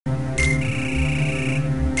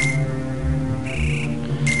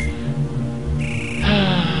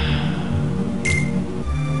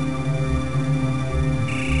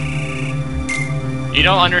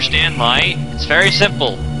don't understand light, it's very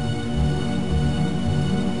simple.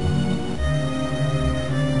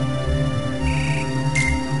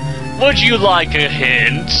 Would you like a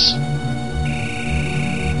hint?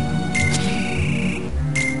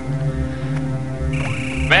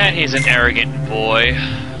 Man, he's an arrogant boy.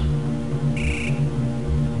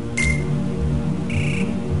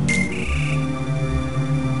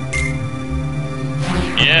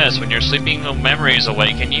 Yes, when your sleeping memories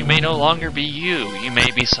awaken, you may no longer be you. You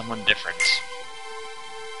may be someone different.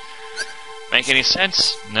 Make any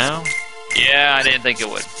sense? No? Yeah, I didn't think it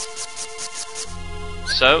would.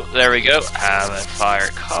 So, there we go. Have a fire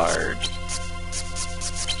card.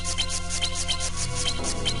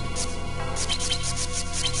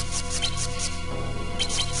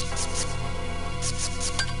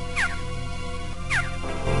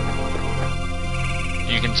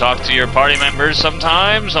 You can talk to your party members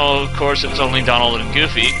sometimes. Oh, of course, it's only Donald and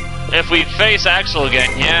Goofy. If we face Axel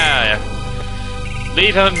again, yeah.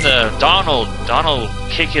 Leave him to Donald. Donald will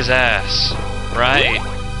kick his ass. Right.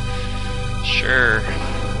 Sure.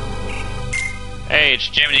 Hey, it's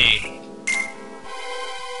Jiminy.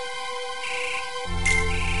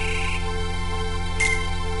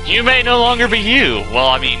 You may no longer be you. Well,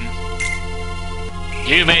 I mean,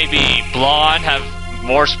 you may be blonde, have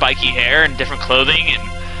more spiky hair and different clothing, and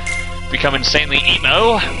become insanely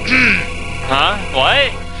emo. Huh?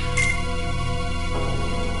 What?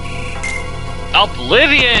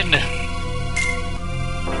 Oblivion!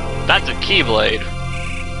 That's a Keyblade.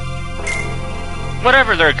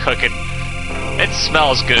 Whatever they're cooking, it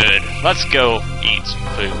smells good. Let's go eat some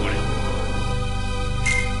food.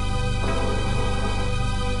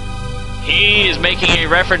 He is making a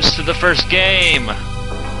reference to the first game.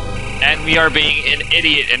 And we are being an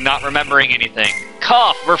idiot and not remembering anything.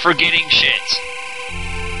 Cough, we're forgetting shit.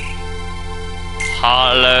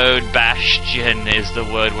 Hallowed Bastion is the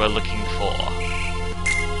word we're looking for.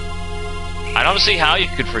 I don't see how you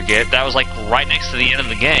could forget. That was like right next to the end of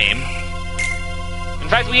the game. In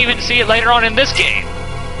fact, we even see it later on in this game.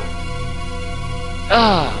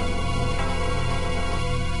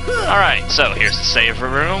 Alright, so here's the save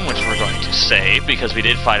room, which we're going to save because we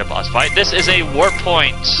did fight a boss fight. This is a warp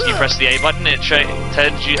point. You press the A button, it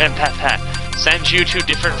sends you to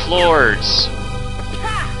different floors.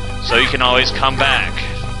 So you can always come back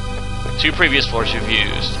to previous floors you've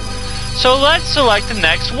used. So let's select the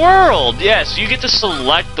next world. Yes, you get to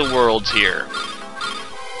select the worlds here.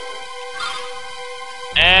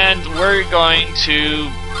 And we're going to...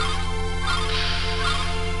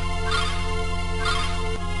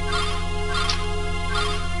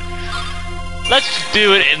 let's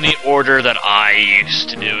do it in the order that I used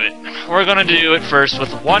to do it. We're gonna do it first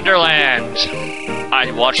with Wonderland.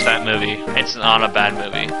 I watched that movie. It's not a bad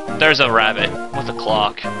movie. There's a rabbit with a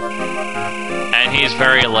clock. And he's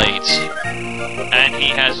very late. And he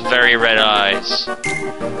has very red eyes.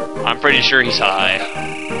 I'm pretty sure he's high.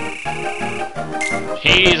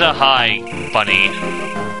 He's a high bunny.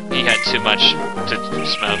 He had too much to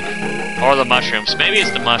smoke. Or the mushrooms. Maybe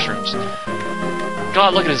it's the mushrooms.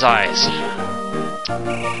 God, look at his eyes.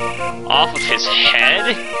 Off of his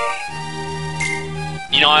head?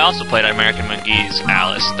 You know, I also played American Monkey's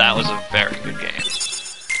Alice. That was a very good game.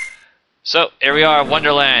 So, here we are,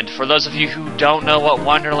 Wonderland. For those of you who don't know what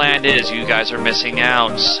Wonderland is, you guys are missing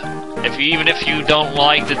out. Even if you don't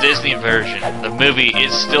like the Disney version, the movie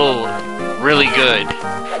is still really good.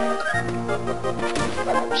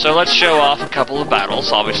 So let's show off a couple of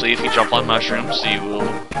battles. Obviously, if you jump on mushrooms, you will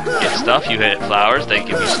get stuff. You hit flowers, they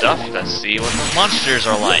give you stuff. Let's see what the monsters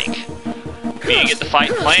are like. You get to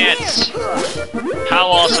fight plants. How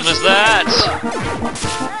awesome is that?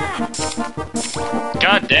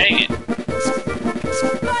 God dang it.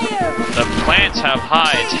 The plants have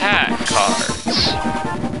high attack cards.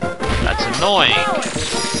 That's annoying.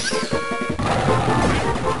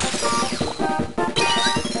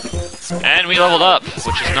 And we leveled up,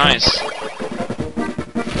 which is nice.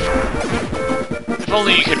 If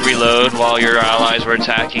only you could reload while your allies were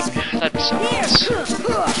attacking. That'd be so nice.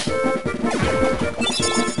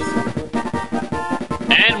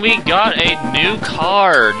 And we got a new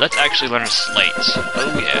card. Let's actually learn a slate.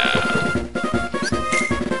 Oh yeah.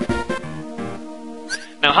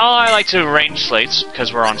 Now how I like to arrange slates,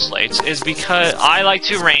 because we're on slates, is because I like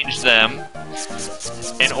to arrange them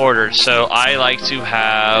in order. So I like to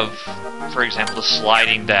have, for example, the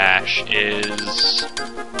sliding dash is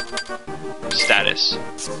status.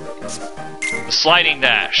 The sliding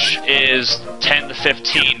dash is 10 to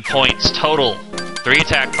 15 points total. 3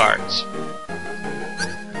 attack cards.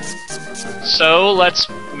 So let's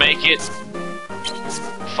make it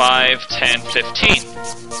 5, 10, 15.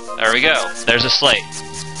 There we go. There's a slate.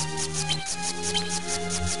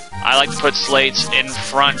 I like to put slates in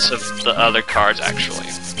front of the other cards, actually.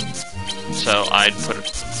 So I'd put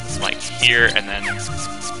it like here, and then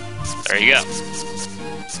there you go.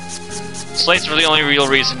 Slates are the only real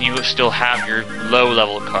reason you still have your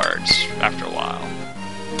low-level cards after a while.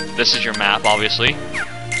 This is your map, obviously.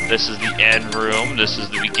 This is the end room. This is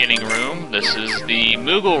the beginning room. This is the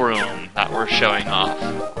Moogle room that we're showing off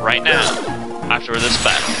right now after this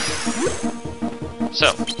battle.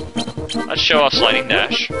 So, let's show off Sliding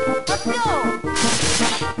Dash.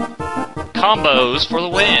 Combos for the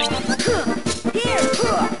win.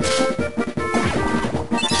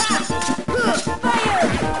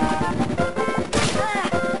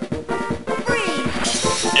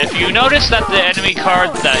 If you notice that the enemy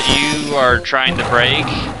card that you are trying to break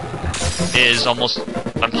is almost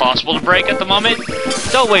impossible to break at the moment,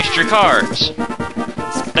 don't waste your cards.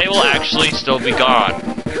 They will actually still be gone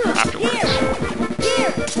afterwards.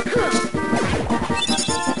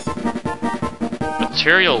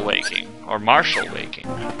 Material waking, or martial waking.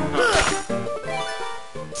 Wonder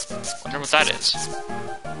what that is.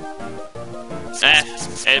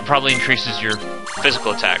 It probably increases your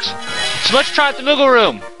physical attacks. So let's try out the Moogle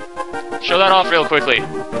room! Show that off real quickly.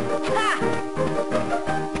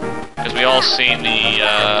 Because we all seen the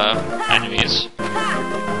enemies.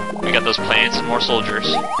 We got those plants and more soldiers.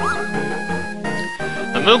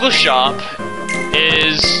 The Moogle shop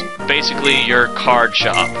is basically your card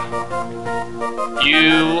shop.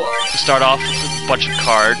 You start off with a bunch of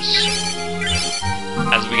cards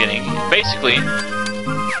as the beginning. Basically,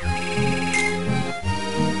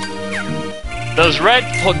 those red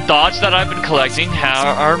dots that I've been collecting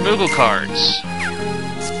are Moogle cards.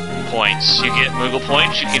 Points. You get Moogle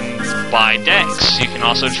points, you can buy decks, you can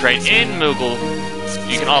also trade in Moogle.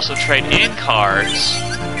 You can also trade in cards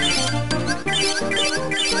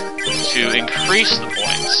to increase the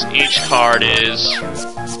points. Each card has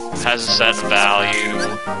a set value.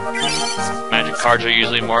 Magic cards are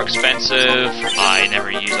usually more expensive. I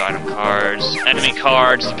never use item cards. Enemy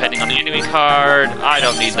cards, depending on the enemy card. I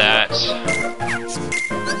don't need that.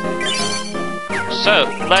 So,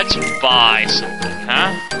 let's buy something,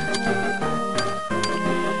 huh?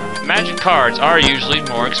 Magic cards are usually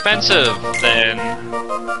more expensive than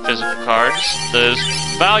physical cards. Those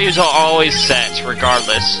values are always set,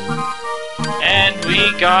 regardless. And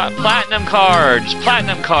we got platinum cards.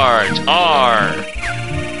 Platinum cards are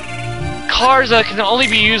cards that can only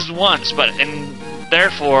be used once, and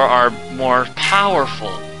therefore are more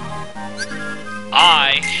powerful.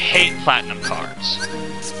 I hate platinum cards.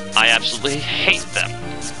 I absolutely hate them.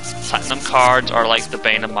 Platinum cards are like the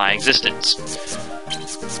bane of my existence.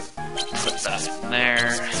 Put that in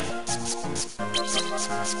there.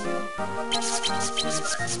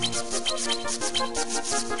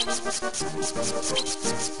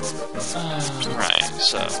 Alright,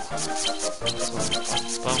 so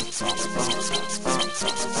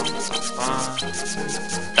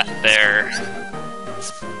that there.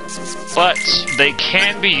 But they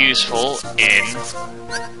can be useful in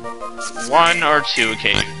 1 or 2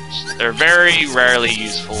 occasions. They're very rarely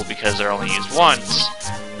useful because they're only used once.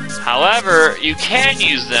 However, you can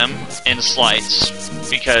use them in slights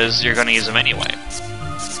because you're going to use them anyway.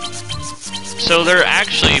 So they're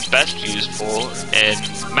actually best useful in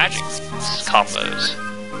magic combos.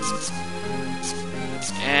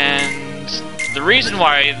 And the reason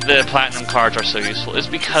why the platinum cards are so useful is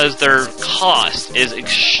because their cost is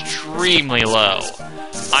extremely low.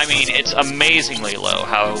 I mean, it's amazingly low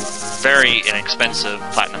how very inexpensive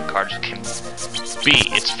platinum cards can be.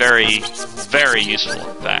 It's very, very useful,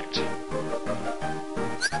 in fact.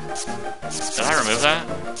 Did I remove that?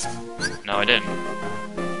 No, I didn't.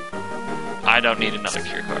 I don't need another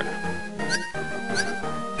cure card.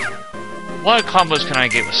 What combos can I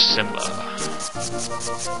get with Simba?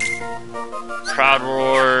 Proud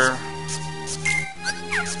Roar.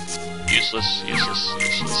 Useless, useless,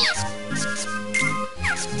 useless.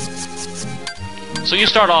 So you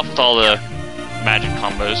start off with all the magic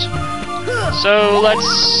combos. So let's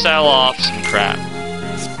sell off some crap.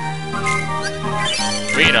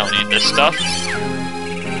 We don't need this stuff.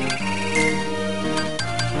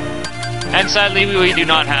 And sadly, we do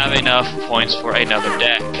not have enough points for another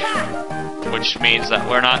deck. Which means that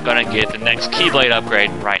we're not going to get the next Keyblade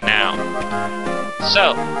upgrade right now.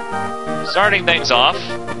 So, starting things off,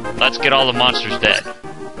 let's get all the monsters dead.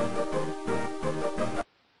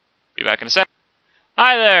 Be back in a sec.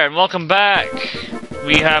 Hi there, and welcome back.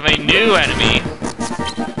 We have a new enemy.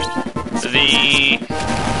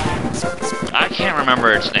 I can't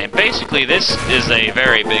remember its name. Basically, this is a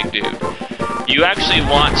very big dude. you actually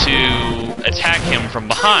want to attack him from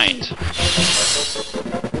behind.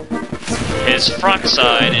 His front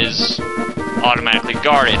side is automatically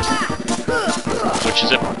guarded, which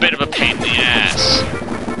is a bit of a pain in the ass.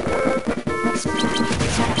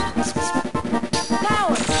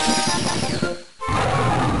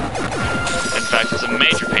 In fact, it's a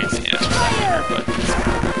major pain in the ass for that matter, but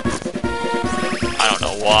I don't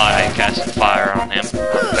know why I casted fire on him.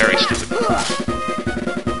 Very stupid.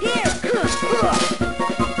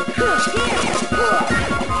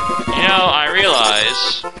 You know, I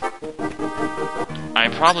realize I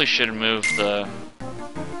probably should move the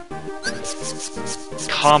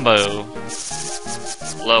combo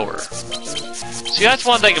lower. See, that's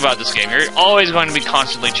one thing about this game. You're always going to be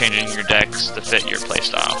constantly changing your decks to fit your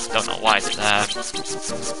playstyle. Don't know why I did that.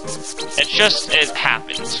 It's just, it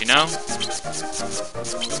happens, you know?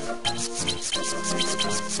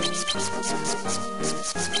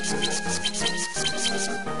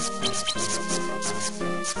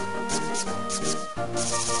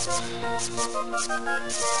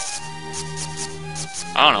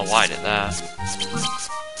 I don't know why I did that.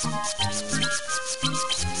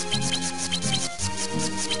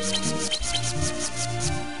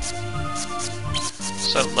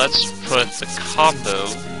 So let's put the combo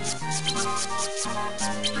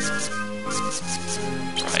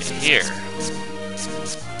right here.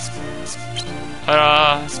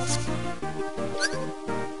 Ta-da!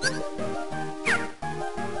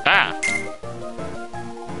 Ah!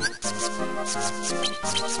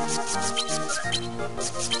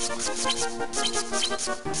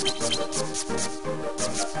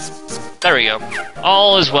 There we go.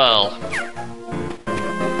 All is well.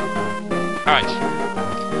 Alright.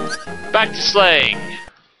 Back to slaying.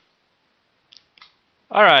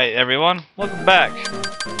 Alright, everyone. Welcome back.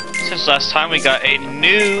 Since last time, we got a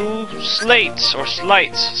new slate, or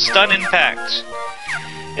slight, stun impact.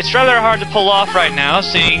 It's rather hard to pull off right now,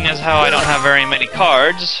 seeing as how I don't have very many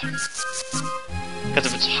cards. Because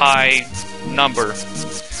of its high number.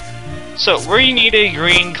 So, we need a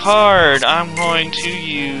green card. I'm going to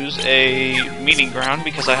use a meeting ground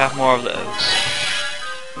because I have more of those.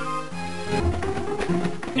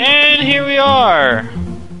 And here we are!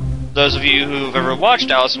 Those of you who've ever watched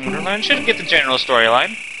Alice in Wonderland should get the general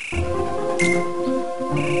storyline.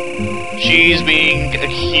 She's being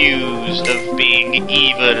accused of being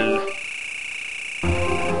evil.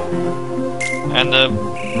 And the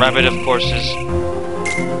rabbit, of course, is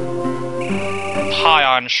high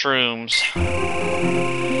on shrooms.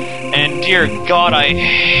 And dear God, I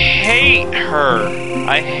hate her.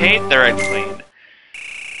 I hate the Red Queen.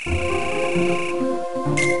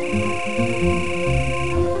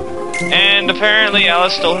 And apparently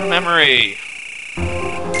Alice stole her memory.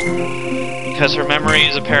 Because her memory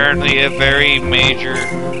is apparently a very major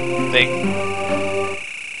thing.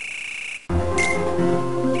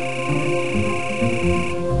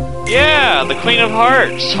 Yeah, the Queen of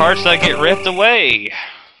Hearts. Hearts that get ripped away.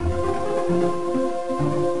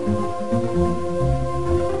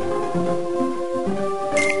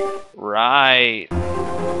 Right.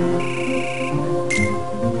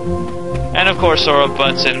 And of course Sora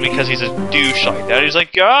butts in because he's a douche like that. He's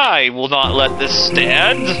like, I will not let this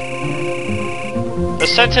stand. The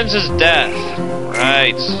sentence is death.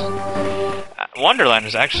 Right. Wonderland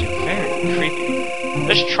is actually very creepy.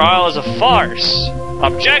 This trial is a farce.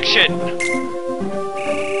 Objection!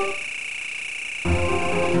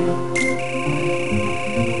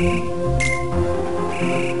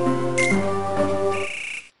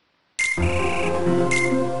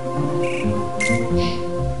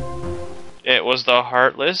 It was the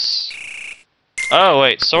Heartless. Oh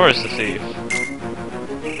wait, Sora's the thief.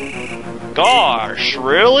 Gosh,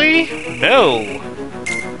 really? No.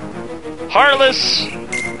 Heartless!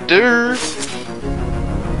 Durr!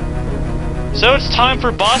 So it's time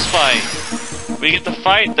for boss fight. We get to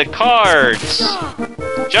fight the cards.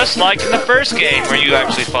 Just like in the first game where you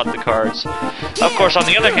actually fought the cards. Of course, on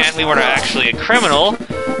the other hand, we weren't actually a criminal.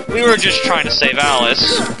 We were just trying to save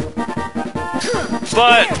Alice.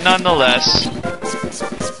 But nonetheless,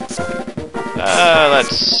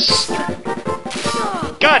 let's...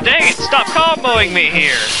 God dang it, stop comboing me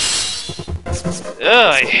here!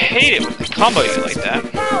 Ugh, I hate it when they combo you like that.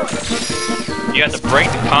 You have to break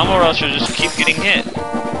the combo or else you'll just keep getting hit.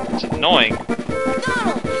 It's annoying.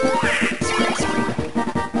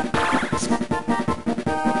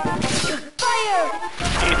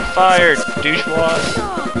 Get fired, douchewad.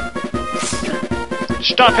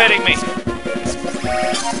 Stop hitting me!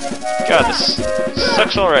 God, this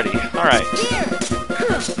sucks already. Alright.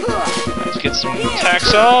 Let's get some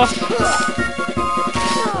attacks off.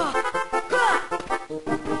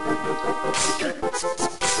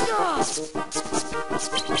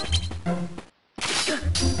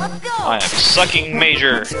 I am sucking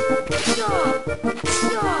major. Freeze!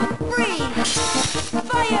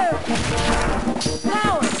 Fire!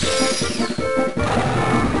 Power!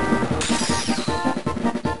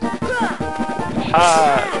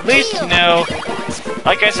 At least, you know,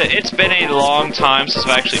 like I said, it's been a long time since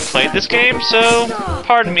I've actually played this game, so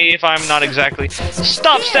pardon me if I'm not exactly...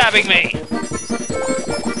 Stop stabbing me!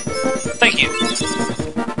 Thank you.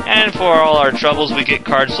 And for all our troubles, we get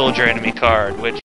Card Soldier Enemy card, which